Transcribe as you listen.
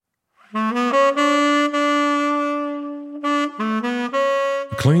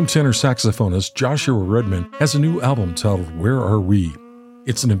Acclaimed tenor saxophonist Joshua Redman has a new album titled Where Are We?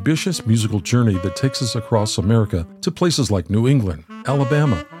 It's an ambitious musical journey that takes us across America to places like New England,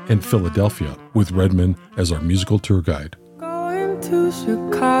 Alabama, and Philadelphia, with Redman as our musical tour guide. Going to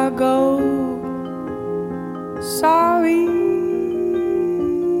Chicago, sorry,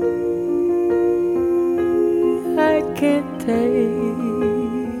 I can't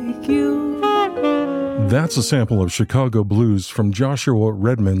take you. That's a sample of Chicago Blues from Joshua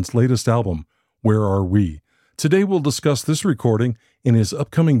Redman's latest album, Where Are We? Today we'll discuss this recording in his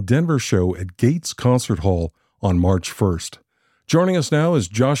upcoming Denver show at Gates Concert Hall on March 1st. Joining us now is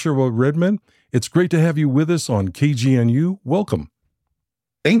Joshua Redman. It's great to have you with us on KGNU. Welcome.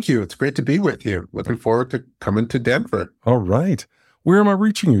 Thank you. It's great to be with you. Looking forward to coming to Denver. All right. Where am I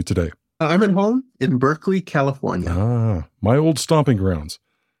reaching you today? I'm at home in Berkeley, California. My old stomping grounds.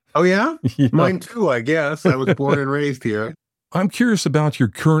 Oh, yeah? Yeah. Mine too, I guess. I was born and raised here. I'm curious about your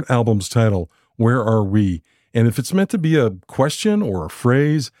current album's title, Where Are We? And if it's meant to be a question or a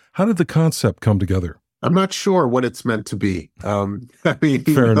phrase, how did the concept come together? I'm not sure what it's meant to be.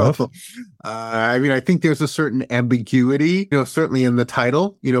 Fair enough. I think there's a certain ambiguity, certainly in the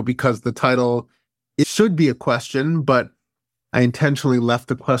title, because the title, it should be a question, but I intentionally left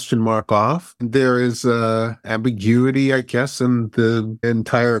the question mark off. There is ambiguity, I guess, in the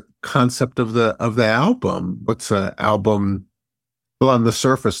entire concept of the album. What's an album? Well, on the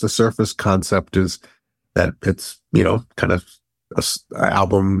surface concept is that it's, kind of an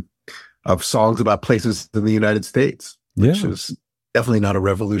album of songs about places in the United States, which is definitely not a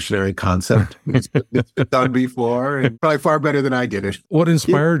revolutionary concept. It's been done before and probably far better than I did it. What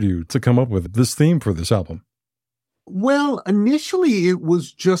inspired you to come up with this theme for this album? Well, initially it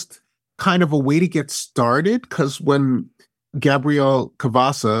was just kind of a way to get started, because when Gabrielle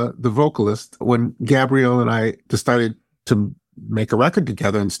Cavassa, the vocalist, when Gabrielle and I decided to make a record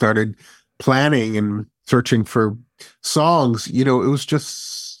together and started planning and searching for songs, it was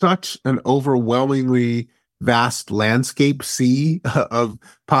just such an overwhelmingly vast landscape sea of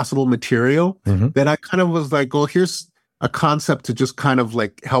possible material that I kind of was like, well, here's a concept to just kind of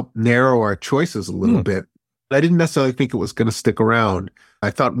like help narrow our choices a little bit. I didn't necessarily think it was going to stick around.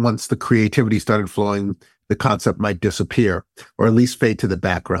 I thought once the creativity started flowing, the concept might disappear or at least fade to the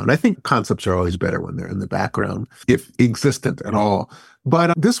background. I think concepts are always better when they're in the background, if existent at all.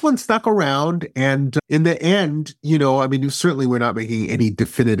 But this one stuck around. And in the end, certainly we're not making any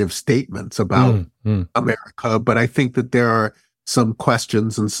definitive statements about America, but I think that there are some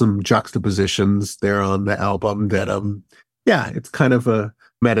questions and some juxtapositions there on the album that, it's kind of a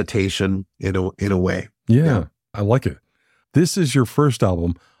meditation in a way. Yeah, I like it. This is your first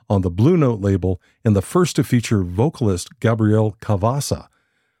album on the Blue Note label and the first to feature vocalist Gabrielle Cavassa.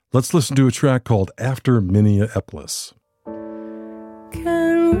 Let's listen to a track called After Minneapolis.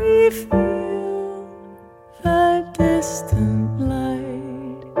 Can we feel that distant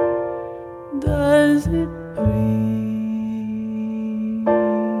light? Does it breathe?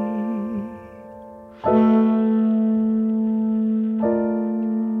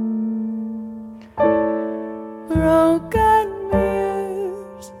 Broken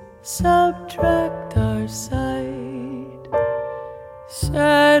mirrors subtract our sight.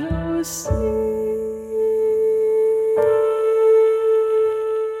 Shadows see.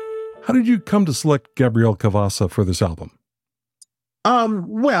 How did you come to select Gabrielle Cavassa for this album?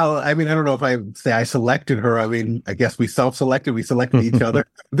 Well, I don't know if I say I selected her. I guess we self-selected. We selected each other.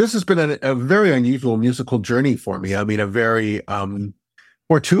 This has been a very unusual musical journey for me. A very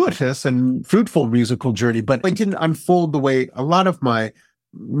fortuitous and fruitful musical journey, but it didn't unfold the way a lot of my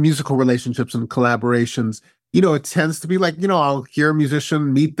musical relationships and collaborations, it tends to be like, I'll hear a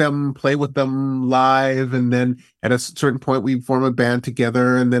musician, meet them, play with them live, and then at a certain point we form a band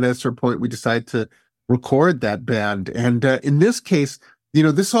together, and then at a certain point we decide to record that band. And in this case,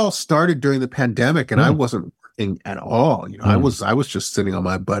 this all started during the pandemic, and I wasn't working at all. I was just sitting on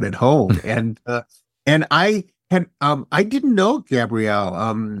my butt at home, and I didn't know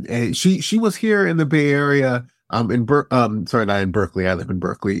Gabrielle. She was here in the Bay Area, not in Berkeley. I live in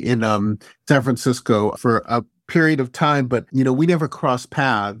Berkeley, in San Francisco for a period of time, but we never crossed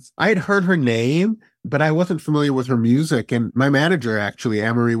paths. I had heard her name, but I wasn't familiar with her music. And my manager, actually,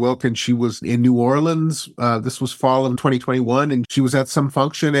 Anne-Marie Wilkins, she was in New Orleans. This was fall of 2021, and she was at some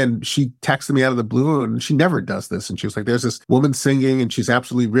function, and she texted me out of the blue, and she never does this. And she was like, there's this woman singing, and she's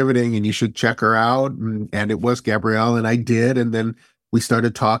absolutely riveting, and you should check her out. And it was Gabrielle, and I did. And then we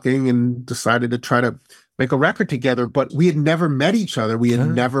started talking and decided to try to make a record together, but we had never met each other. We had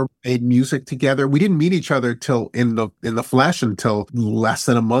never made music together. We didn't meet each other till in the flesh until less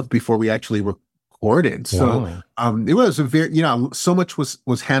than a month before we actually recorded. So Wow. it was a very, so much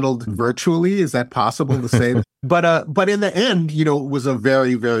was handled virtually. Is that possible to say? But in the end, it was a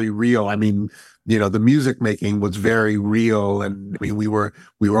very, very real. I mean, the music making was very real. And I mean, we were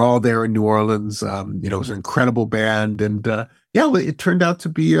all there in New Orleans. It was an incredible band. And it turned out to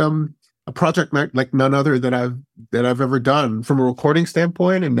be a project like none other that I've ever done from a recording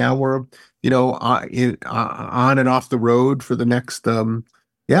standpoint. And now we're, on and off the road for the next,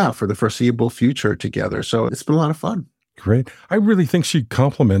 for the foreseeable future together. So it's been a lot of fun. Great. I really think she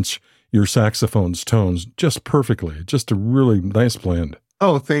complements your saxophone's tones just perfectly. Just a really nice blend.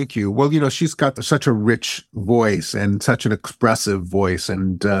 Oh, thank you. Well, she's got such a rich voice and such an expressive voice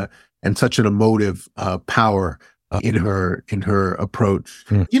and such an emotive power in her approach.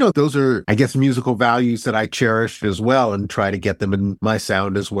 Those are, I guess, musical values that I cherish as well and try to get them in my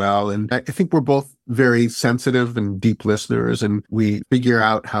sound as well. And I think we're both very sensitive and deep listeners, and we figure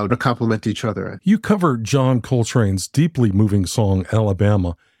out how to complement each other. You cover John Coltrane's deeply moving song,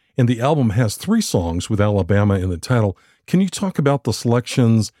 Alabama, and the album has 3 songs with Alabama in the title. Can you talk about the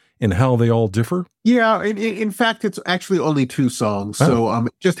selections and how they all differ? Yeah, in fact, it's actually only 2 songs. So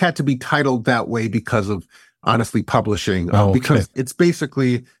it just had to be titled that way because of, honestly, publishing. Because it's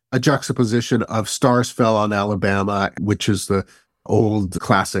basically a juxtaposition of Stars Fell on Alabama, which is the old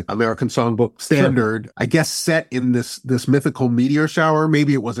classic American songbook standard, I guess, set in this mythical meteor shower.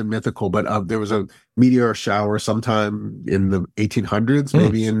 Maybe it wasn't mythical, but there was a meteor shower sometime in the 1800s,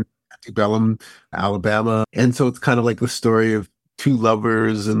 maybe in antebellum Alabama. And so it's kind of like the story of 2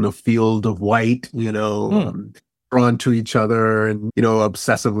 lovers in a field of white, drawn to each other and,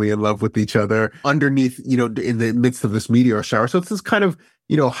 obsessively in love with each other underneath, in the midst of this meteor shower. So it's this kind of,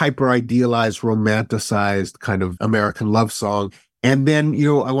 hyper idealized, romanticized kind of American love song. And then,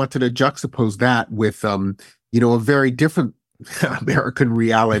 I wanted to juxtapose that with, a very different American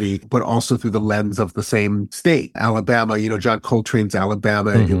reality, but also through the lens of the same state, Alabama. John Coltrane's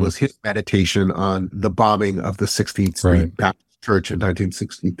Alabama. It was his meditation on the bombing of the 16th Street Baptist Church in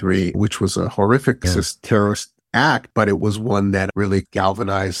 1963, which was a horrific terrorist act, but it was one that really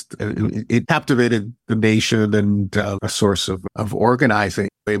galvanized, it captivated the nation and a source of organizing.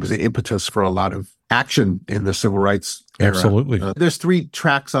 It was an impetus for a lot of action in the civil rights era. Absolutely. There's 3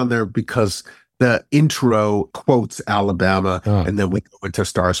 tracks on there because the intro quotes Alabama, and then we go into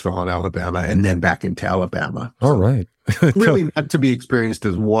Stars Fell on Alabama, and then back into Alabama. All right. Really not to be experienced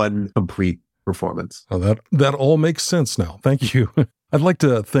as one complete performance. Oh, that all makes sense now. Thank you. I'd like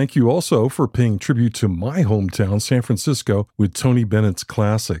to thank you also for paying tribute to my hometown, San Francisco, with Tony Bennett's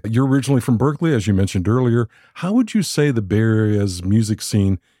classic. You're originally from Berkeley, as you mentioned earlier. How would you say the Bay Area's music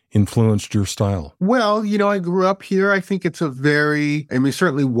scene influenced your style? Well, I grew up here. I think it's it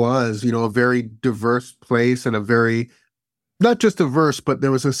certainly was, a very diverse place and a very, not just diverse, but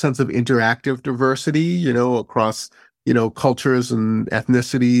there was a sense of interactive diversity, across cultures and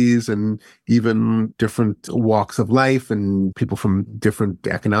ethnicities and even different walks of life and people from different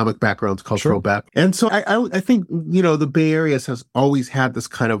economic backgrounds, cultural backgrounds. And so I think, the Bay Area has always had this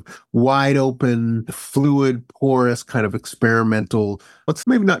kind of wide open, fluid, porous, kind of experimental, it's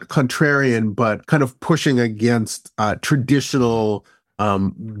maybe not contrarian, but kind of pushing against traditional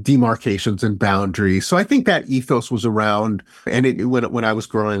demarcations and boundaries. So I think that ethos was around, and when I was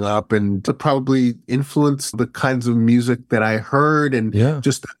growing up, and it probably influenced the kinds of music that I heard, and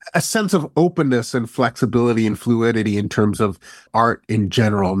just a sense of openness and flexibility and fluidity in terms of art in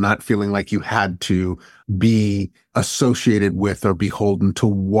general, not feeling like you had to be associated with or beholden to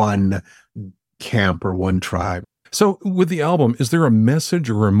one camp or one tribe. So with the album, is there a message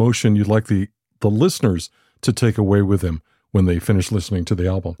or emotion you'd like the listeners to take away with them when they finish listening to the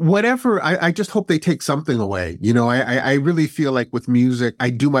album? Whatever. I just hope they take something away. I really feel like with music, I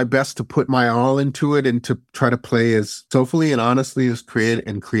do my best to put my all into it and to try to play as soulfully and honestly as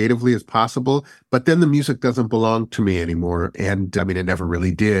creatively as possible. But then the music doesn't belong to me anymore. And I mean, it never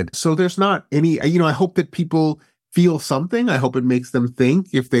really did. So there's not any, I hope that people feel something. I hope it makes them think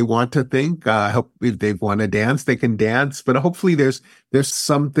if they want to think. I hope if they want to dance, they can dance. But hopefully there's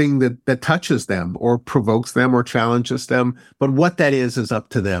something that touches them or provokes them or challenges them. But what that is up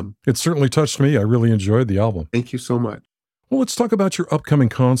to them. It certainly touched me. I really enjoyed the album. Thank you so much. Well, let's talk about your upcoming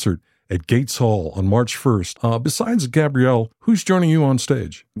concert at Gates Hall on March 1st. Besides Gabrielle, who's joining you on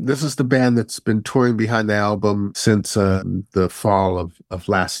stage? This is the band that's been touring behind the album since the fall of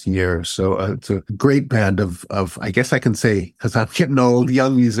last year. So it's a great band of I guess I can say, because I'm getting old,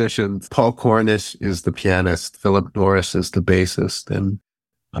 young musicians. Paul Cornish is the pianist, Philip Norris is the bassist, and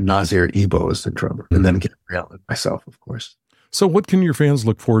Nazir Ebo is the drummer, and then Gabrielle and myself, of course. So what can your fans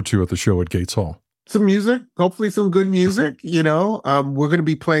look forward to at the show at Gates Hall? some music, hopefully some good music, you know. We're going to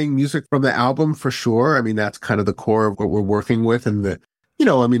be playing music from the album for sure. I mean, that's kind of the core of what we're working with, and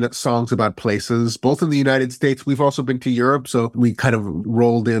it's songs about places, both in the United States. We've also been to Europe, so we kind of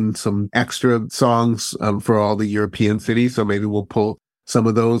rolled in some extra songs for all the European cities. So maybe we'll pull some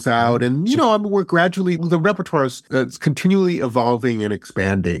of those out. And, we're gradually, the repertoire is continually evolving and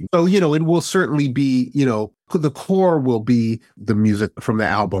expanding. So, it will certainly be, the core will be the music from the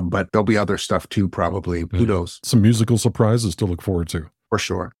album, but there'll be other stuff too, probably. Who knows? Some musical surprises to look forward to. For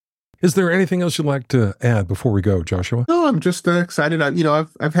sure. Is there anything else you'd like to add before we go, Joshua? No, I'm just excited.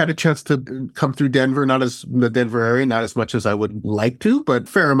 I've had a chance to come through Denver, the Denver area, not as much as I would like to, but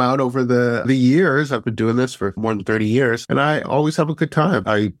fair amount over the years. I've been doing this for more than 30 years, and I always have a good time.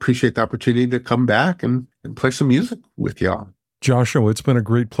 I appreciate the opportunity to come back and play some music with y'all. Joshua, it's been a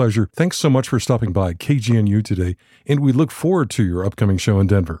great pleasure. Thanks so much for stopping by KGNU today, and we look forward to your upcoming show in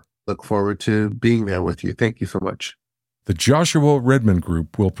Denver. Look forward to being there with you. Thank you so much. The Joshua Redman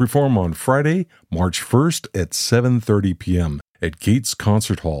Group will perform on Friday, March 1st at 7:30 p.m. at Gates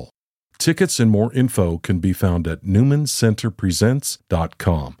Concert Hall. Tickets and more info can be found at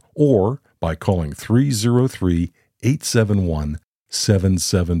newmancenterpresents.com or by calling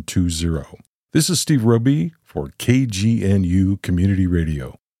 303-871-7720. This is Steve Roby for KGNU Community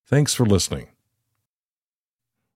Radio. Thanks for listening.